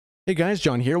Hey guys,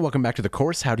 John here. Welcome back to the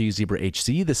course, How to Use Zebra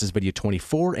HC. This is video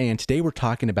 24, and today we're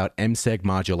talking about MSEG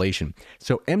modulation.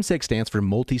 So MSEG stands for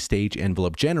Multi-Stage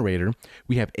Envelope Generator.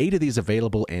 We have 8 of these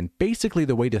available, and basically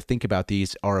the way to think about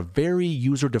these are a very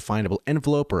user-definable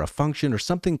envelope or a function or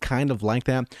something kind of like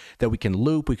that we can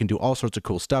loop. We can do all sorts of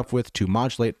cool stuff with to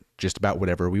modulate just about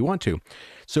whatever we want to.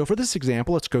 So for this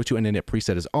example, let's go to an init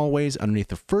preset as always. Underneath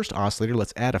the first oscillator,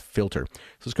 let's add a filter.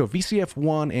 So let's go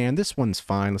VCF1, and this one's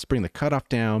fine. Let's bring the cutoff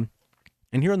down.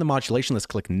 And here on the modulation, let's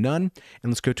click none,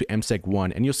 and let's go to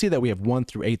MSEG1. And you'll see that we have 1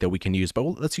 through 8 that we can use, but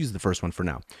let's use the first one for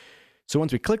now. So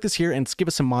once we click this here, and it's give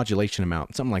us some modulation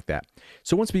amount, something like that.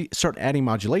 So once we start adding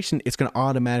modulation, it's going to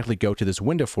automatically go to this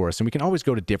window for us. And we can always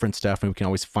go to different stuff, and we can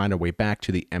always find our way back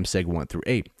to the MSEG 1 through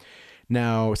 8.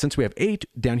 Now, since we have 8,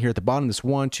 down here at the bottom, this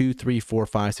 1, 2, 3, 4,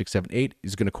 5, 6, 7, 8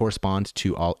 is going to correspond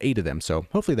to all 8 of them. So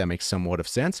hopefully that makes somewhat of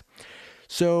sense.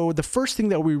 So the first thing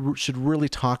that we should really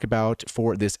talk about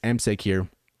for this MSEG here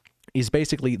is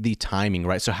basically the timing,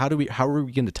 right? So how are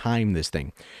we going to time this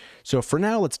thing? So for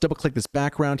now, let's double click this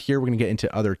background here. We're going to get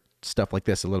into other stuff like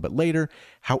this a little bit later.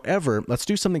 However, let's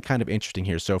do something kind of interesting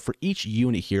here. So for each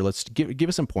unit here, let's give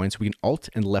us some points. We can Alt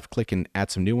and left click and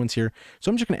add some new ones here.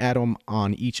 So I'm just going to add them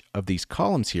on each of these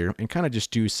columns here and kind of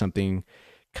just do something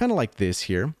kind of like this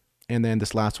here. And then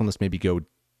this last one, let's maybe go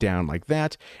down like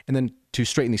that. And then to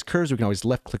straighten these curves, we can always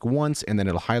left click once and then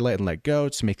it'll highlight and let go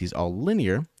to make these all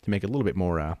linear, to make it a little bit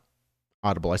more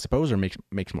audible, I suppose, or makes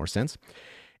more sense.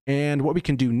 And what we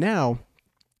can do now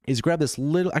is grab this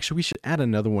little, actually we should add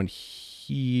another one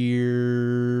here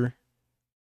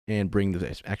and bring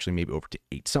this actually maybe over to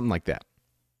 8, something like that.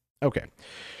 Okay.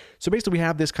 So basically we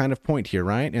have this kind of point here,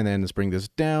 right? And then let's bring this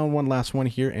down, one last one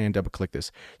here, and double click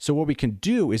this. So what we can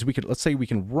do is let's say we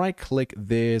can right click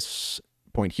this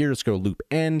point here. Let's go loop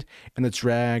end, and let's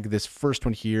drag this first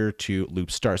one here to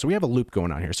loop start. So we have a loop going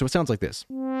on here. So it sounds like this.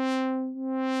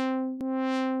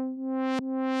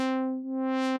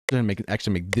 I'm going to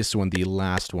actually make this one the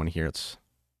last one here. Let's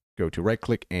go to right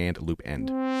click and loop end.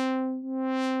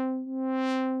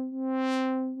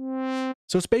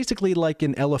 So it's basically like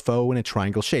an LFO in a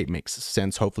triangle shape. Makes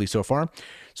sense, hopefully, so far.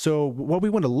 So what we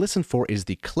want to listen for is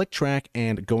the click track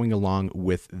and going along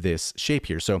with this shape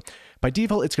here. So by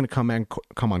default, it's going to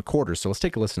come on quarters. So let's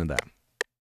take a listen to that.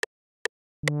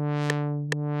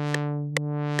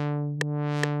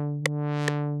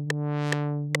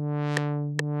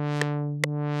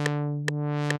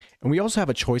 And we also have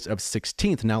a choice of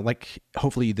 16th. Now, like,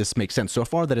 hopefully this makes sense so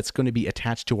far that it's going to be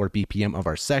attached to our BPM of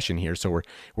our session here. So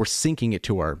we're syncing it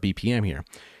to our BPM here.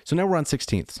 So now we're on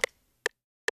 16ths.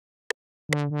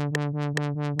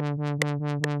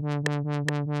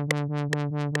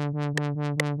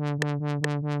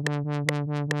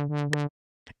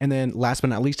 And then last but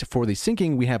not least, for the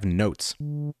syncing, we have notes.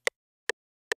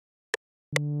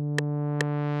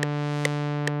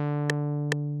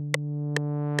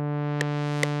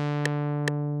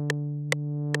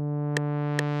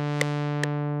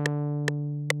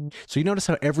 So you notice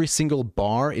how every single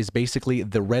bar is basically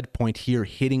the red point here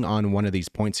hitting on one of these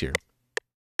points here.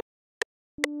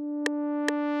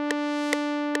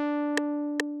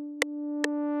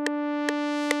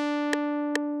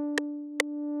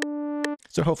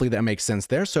 So hopefully that makes sense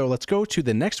there. So let's go to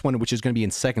the next one, which is going to be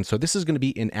in seconds. So this is going to be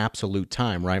in absolute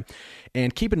time, right?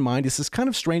 And keep in mind, this is kind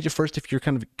of strange at first if you're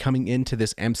kind of coming into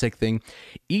this MSEG thing.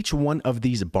 Each one of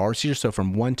these bars here, so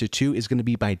from 1 to 2, is going to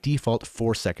be by default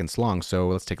 4 seconds long. So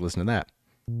let's take a listen to that.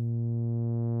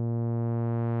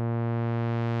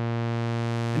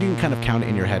 And you can kind of count it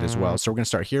in your head as well. So we're going to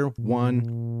start here.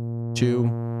 1, 2,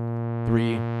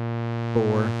 3,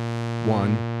 4,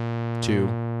 1, 2,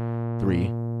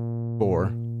 3, 4,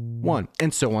 1,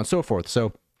 and so on and so forth.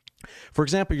 So, for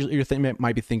example, you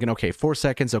might be thinking, okay, 4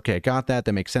 seconds, okay, I got that,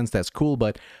 that makes sense, that's cool,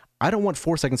 but I don't want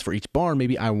 4 seconds for each bar,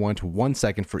 maybe I want 1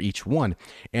 second for each one.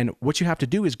 And what you have to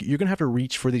do is you're going to have to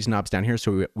reach for these knobs down here.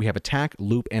 So we have attack,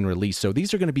 loop, and release. So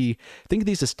these are going to be, think of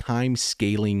these as time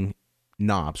scaling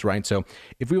knobs, right? So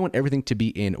if we want everything to be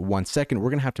in 1 second,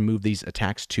 we're going to have to move these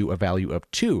attacks to a value of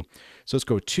 2. So let's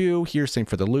go 2 here, same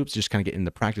for the loops, just kind of get in the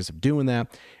practice of doing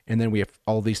that. And then we have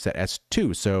all these set as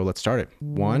 2. So let's start it.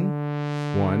 1,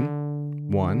 1,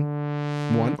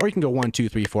 1, 1, or you can go 1, 2,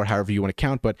 3, 4, however you want to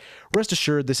count, but rest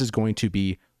assured this is going to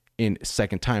be in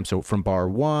second time. So from bar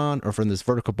 1 or from this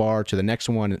vertical bar to the next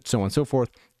one and so on and so forth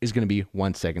is going to be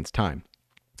 1 second's time.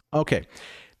 Okay.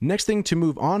 Next thing to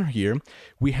move on here,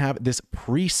 we have this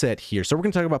preset here. So we're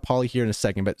going to talk about poly here in a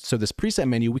second, but so this preset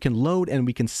menu, we can load and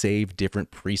we can save different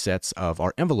presets of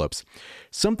our envelopes.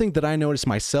 Something that I noticed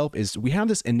myself is we have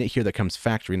this init here that comes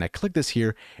factory, and I click this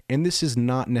here, and this is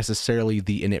not necessarily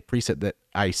the init preset that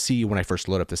I see when I first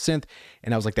load up the synth,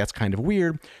 and I was like, that's kind of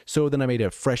weird. So then I made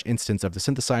a fresh instance of the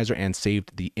synthesizer and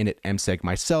saved the init MSEG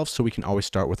myself, so we can always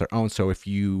start with our own. So if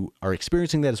you are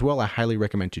experiencing that as well, I highly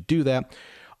recommend you do that.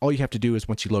 All you have to do is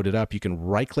once you load it up, you can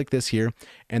right click this here,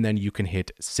 and then you can hit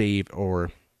save,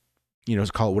 or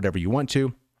call it whatever you want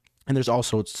to. And there's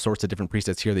also sorts of different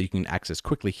presets here that you can access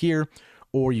quickly here,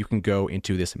 or you can go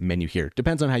into this menu here.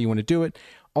 Depends on how you want to do it.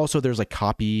 Also, there's like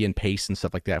copy and paste and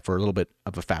stuff like that for a little bit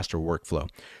of a faster workflow.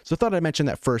 So I thought I'd mention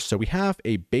that first. So we have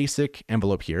a basic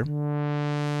envelope here,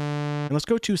 and let's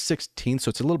go to 16, so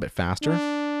it's a little bit faster.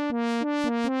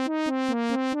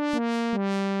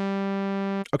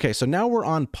 Okay, so now we're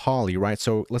on poly, right?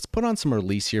 So let's put on some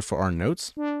release here for our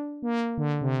notes.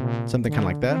 Something kind of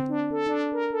like that.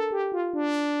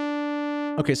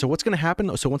 Okay, so what's going to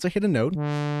happen? So once I hit a note,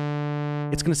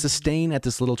 it's going to sustain at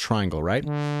this little triangle, right?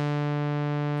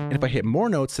 And if I hit more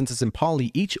notes, since it's in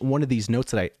poly, each one of these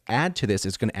notes that I add to this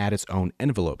is going to add its own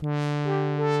envelope.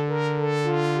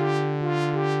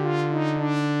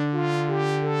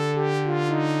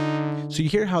 So you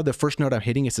hear how the first note I'm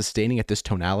hitting is sustaining at this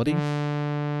tonality?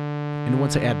 And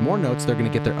once I add more notes, they're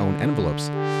going to get their own envelopes.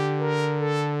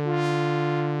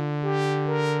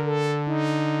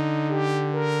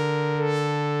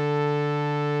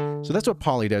 So that's what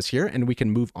poly does here, and we can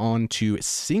move on to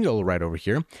single right over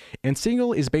here. And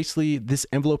single is basically this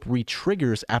envelope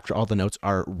re-triggers after all the notes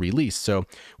are released. So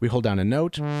we hold down a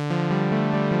note, it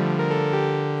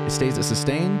stays at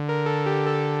sustain,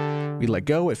 we let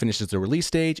go, it finishes the release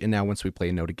stage, and now once we play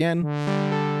a note again,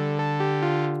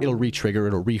 it'll re-trigger,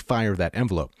 it'll re-fire that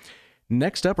envelope.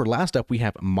 Next up, or last up, we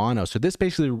have mono. So this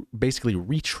basically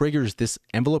re-triggers this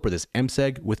envelope or this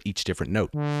MSEG with each different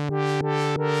note.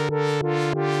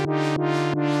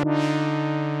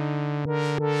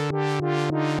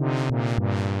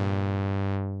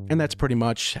 And that's pretty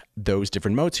much those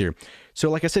different modes here. So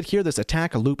like I said here, this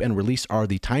attack, loop, and release are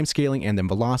the time scaling, and then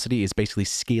velocity is basically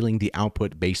scaling the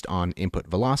output based on input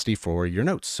velocity for your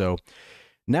notes. So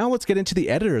now let's get into the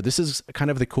editor. This is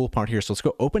kind of the cool part here. So let's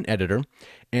go open editor.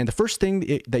 And the first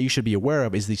thing that you should be aware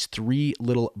of is these three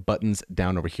little buttons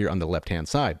down over here on the left-hand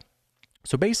side.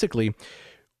 So basically,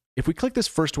 if we click this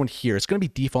first one here, it's going to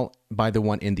be default by the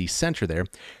one in the center there.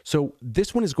 So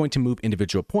this one is going to move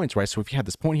individual points, right? So if you have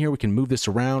this point here, we can move this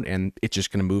around and it's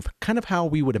just going to move kind of how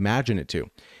we would imagine it to.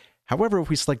 However, if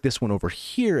we select this one over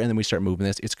here and then we start moving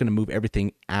this, it's going to move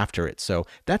everything after it. So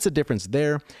that's a difference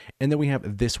there. And then we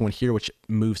have this one here, which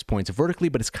moves points vertically,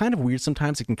 but it's kind of weird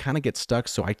sometimes. It can kind of get stuck.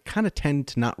 So I kind of tend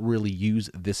to not really use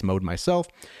this mode myself.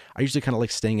 I usually kind of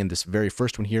like staying in this very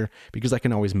first one here because I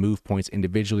can always move points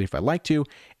individually if I like to.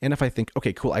 And if I think,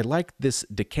 okay, cool, I like this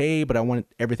decay, but I want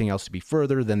everything else to be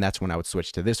further, then that's when I would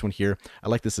switch to this one here. I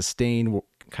like the sustain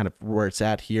kind of where it's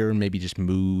at here, and maybe just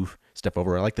move stuff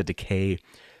over. I like the decay.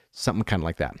 Something kind of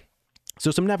like that.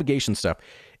 So some navigation stuff.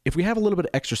 If we have a little bit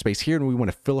of extra space here and we want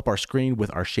to fill up our screen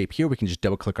with our shape here, we can just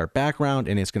double click our background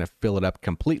and it's going to fill it up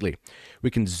completely.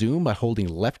 We can zoom by holding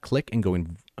left click and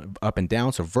going up and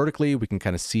down. So vertically, we can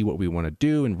kind of see what we want to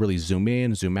do and really zoom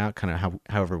in, zoom out, kind of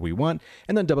however we want,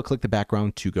 and then double click the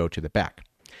background to go to the back.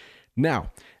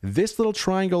 Now, this little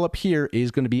triangle up here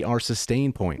is going to be our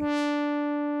sustain point.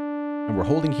 And we're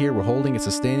holding here, we're holding, it's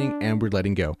sustaining, and we're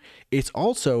letting go. It's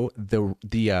also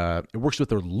it works with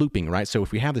the looping, right? So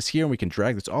if we have this here and we can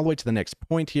drag this all the way to the next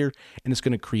point here, and it's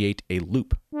going to create a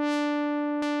loop.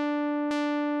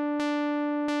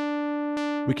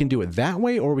 We can do it that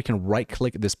way, or we can right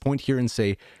click this point here and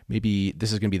say, maybe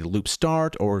this is going to be the loop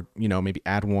start, or, maybe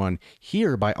add one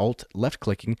here by alt left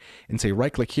clicking and say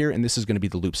right click here, and this is going to be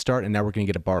the loop start. And now we're going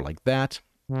to get a bar like that,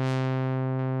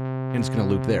 and it's going to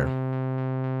loop there.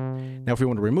 Now, if we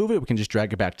want to remove it, we can just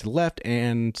drag it back to the left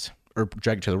or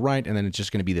drag it to the right, and then it's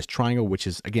just going to be this triangle, which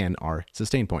is, again, our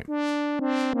sustain point.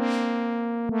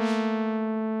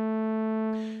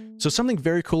 So something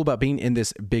very cool about being in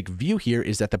this big view here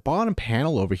is that the bottom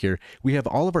panel over here, we have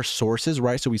all of our sources,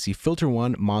 right? So we see filter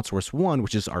 1, mod source 1,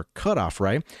 which is our cutoff,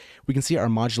 right? We can see our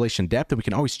modulation depth, and we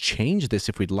can always change this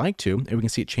if we'd like to, and we can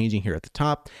see it changing here at the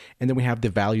top. And then we have the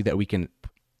value that we can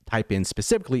type in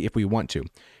specifically if we want to.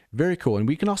 Very cool. And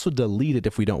we can also delete it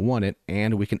if we don't want it,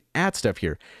 and we can add stuff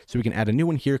here. So we can add a new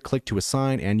one here, click to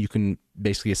assign, and you can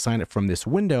basically assign it from this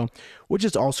window, which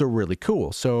is also really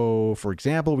cool. So for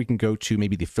example, we can go to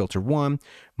maybe the filter 1,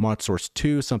 mod source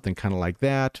 2, something kind of like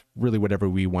that, really whatever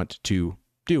we want to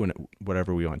do and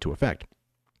whatever we want to affect.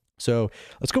 So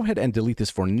let's go ahead and delete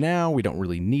this for now. We don't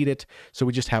really need it. So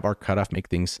we just have our cutoff make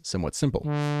things somewhat simple.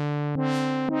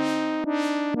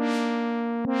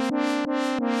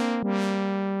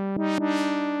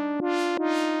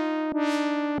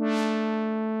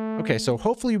 Okay, so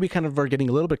hopefully we kind of are getting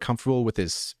a little bit comfortable with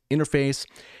this interface.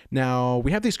 Now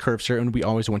we have these curves here and we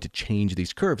always want to change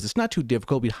these curves. It's not too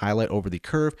difficult. We highlight over the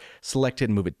curve, select it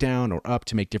and move it down or up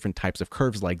to make different types of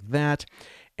curves like that,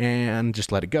 and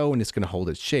just let it go and it's going to hold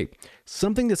its shape.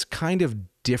 Something that's kind of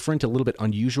different, a little bit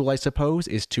unusual, I suppose,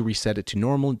 is to reset it to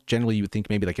normal. Generally, you would think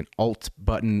maybe like an Alt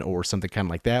button or something kind of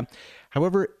like that.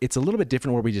 However, it's a little bit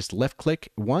different where we just left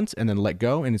click once and then let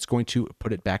go, and it's going to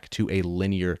put it back to a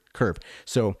linear curve.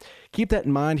 So keep that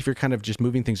in mind if you're kind of just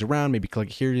moving things around, maybe click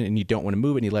here and you don't want to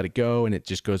move it and you let it go and it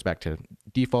just goes back to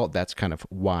default. That's kind of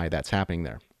why that's happening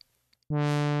there.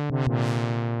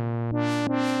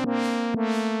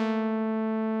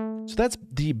 So that's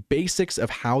the basics of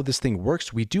how this thing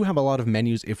works. We do have a lot of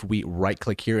menus if we right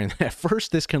click here, and at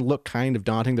first this can look kind of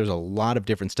daunting. There's a lot of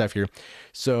different stuff here.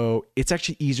 So it's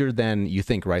actually easier than you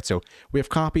think, right? So we have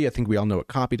copy. I think we all know what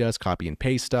copy does, copy and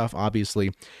paste stuff,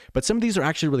 obviously. But some of these are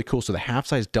actually really cool. So the half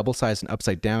size, double size, and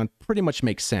upside down pretty much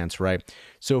makes sense, right?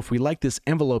 So if we like this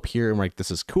envelope here and we're like,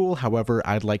 this is cool. However,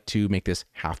 I'd like to make this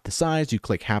half the size. You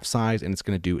click half size and it's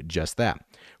going to do just that.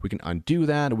 We can undo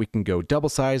that. We can go double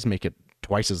size, make it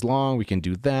twice as long. We can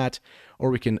do that, or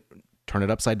we can turn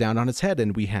it upside down on its head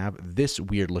and we have this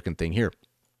weird looking thing here.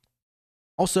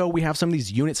 Also, we have some of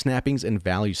these unit snappings and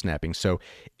value snapping. So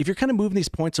if you're kind of moving these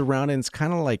points around and it's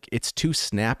kind of like it's too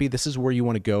snappy, this is where you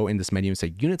want to go in this menu and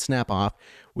say unit snap off,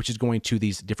 which is going to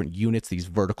these different units, these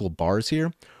vertical bars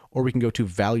here, or we can go to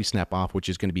value snap off, which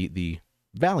is going to be the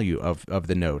value of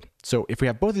the node. So if we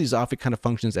have both of these off, it kind of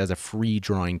functions as a free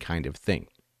drawing kind of thing.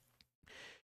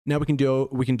 Now we can do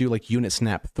like unit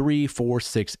snap 3, 4,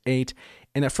 6, 8.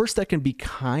 And at first that can be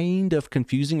kind of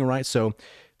confusing, right? So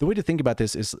the way to think about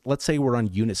this is, let's say we're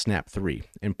on unit snap 3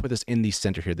 and put this in the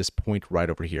center here, this point right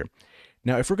over here.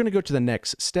 Now, if we're going to go to the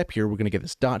next step here, we're going to get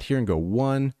this dot here and go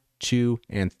 1, 2,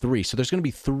 and 3. So there's going to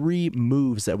be 3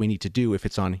 moves that we need to do if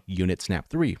it's on unit snap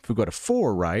 3. If we go to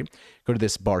 4, right, go to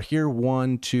this bar here,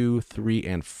 1, 2, 3,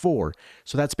 and 4.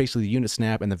 So that's basically the unit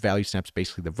snap, and the value snap's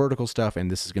basically the vertical stuff, and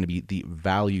this is going to be the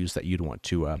values that you'd want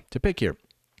to pick here.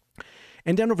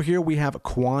 And down over here, we have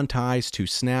quantize to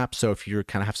snap. So if you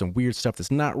kind of have some weird stuff that's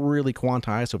not really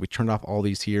quantized, so if we turned off all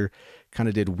these here, kind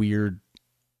of did weird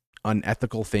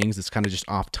unethical things, it's kind of just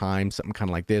off time, something kind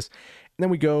of like this. And then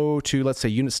we go to, let's say,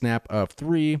 unit snap of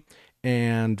 3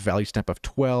 and value snap of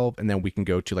 12, and then we can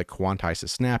go to like quantize to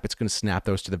snap. It's going to snap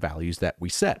those to the values that we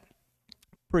set.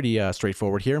 Pretty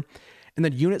straightforward here. And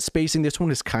then unit spacing, this one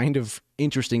is kind of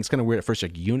interesting. It's kind of weird at first,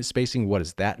 like unit spacing, what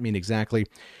does that mean exactly?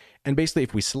 And basically,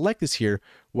 if we select this here,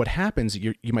 what happens,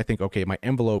 you might think, okay, my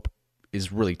envelope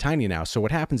is really tiny now. So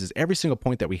what happens is every single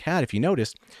point that we had, if you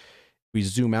notice, we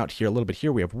zoom out here a little bit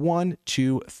here, we have 1,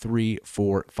 2, 3,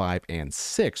 4, 5, and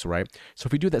 6, right? So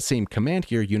if we do that same command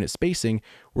here, unit spacing,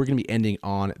 we're going to be ending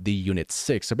on the unit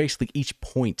 6. So basically each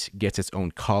point gets its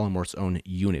own column or its own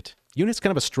unit. Unit's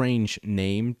kind of a strange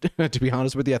name, to be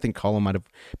honest with you. I think column might have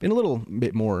been a little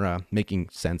bit more making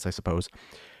sense, I suppose.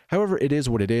 However, it is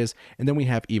what it is. And then we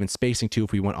have even spacing too.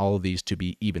 If we want all of these to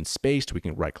be even spaced, we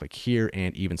can right click here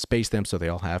and even space them so they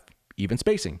all have even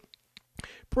spacing.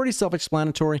 Pretty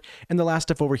self-explanatory. And the last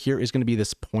stuff over here is going to be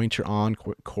this pointer on,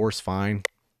 coarse fine,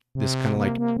 this kind of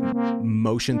like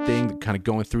motion thing, kind of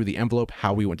going through the envelope,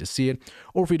 how we want to see it.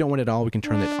 Or if we don't want it at all, we can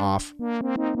turn it off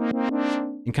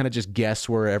and kind of just guess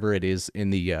wherever it is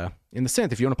in the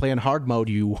synth. If you want to play in hard mode,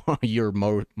 you're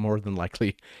more than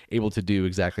likely able to do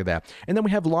exactly that. And then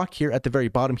we have lock here at the very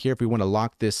bottom here. If we want to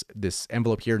lock this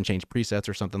envelope here and change presets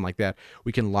or something like that,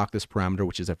 we can lock this parameter,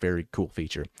 which is a very cool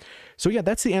feature. So yeah,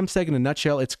 that's the MSEG in a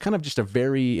nutshell. It's kind of just a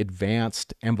very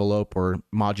advanced envelope or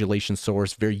modulation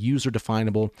source, very user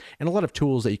definable, and a lot of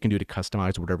tools that you can do to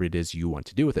customize whatever it is you want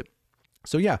to do with it.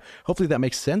 So yeah, hopefully that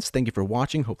makes sense. Thank you for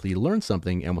watching. Hopefully you learned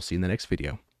something, and we'll see you in the next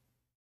video.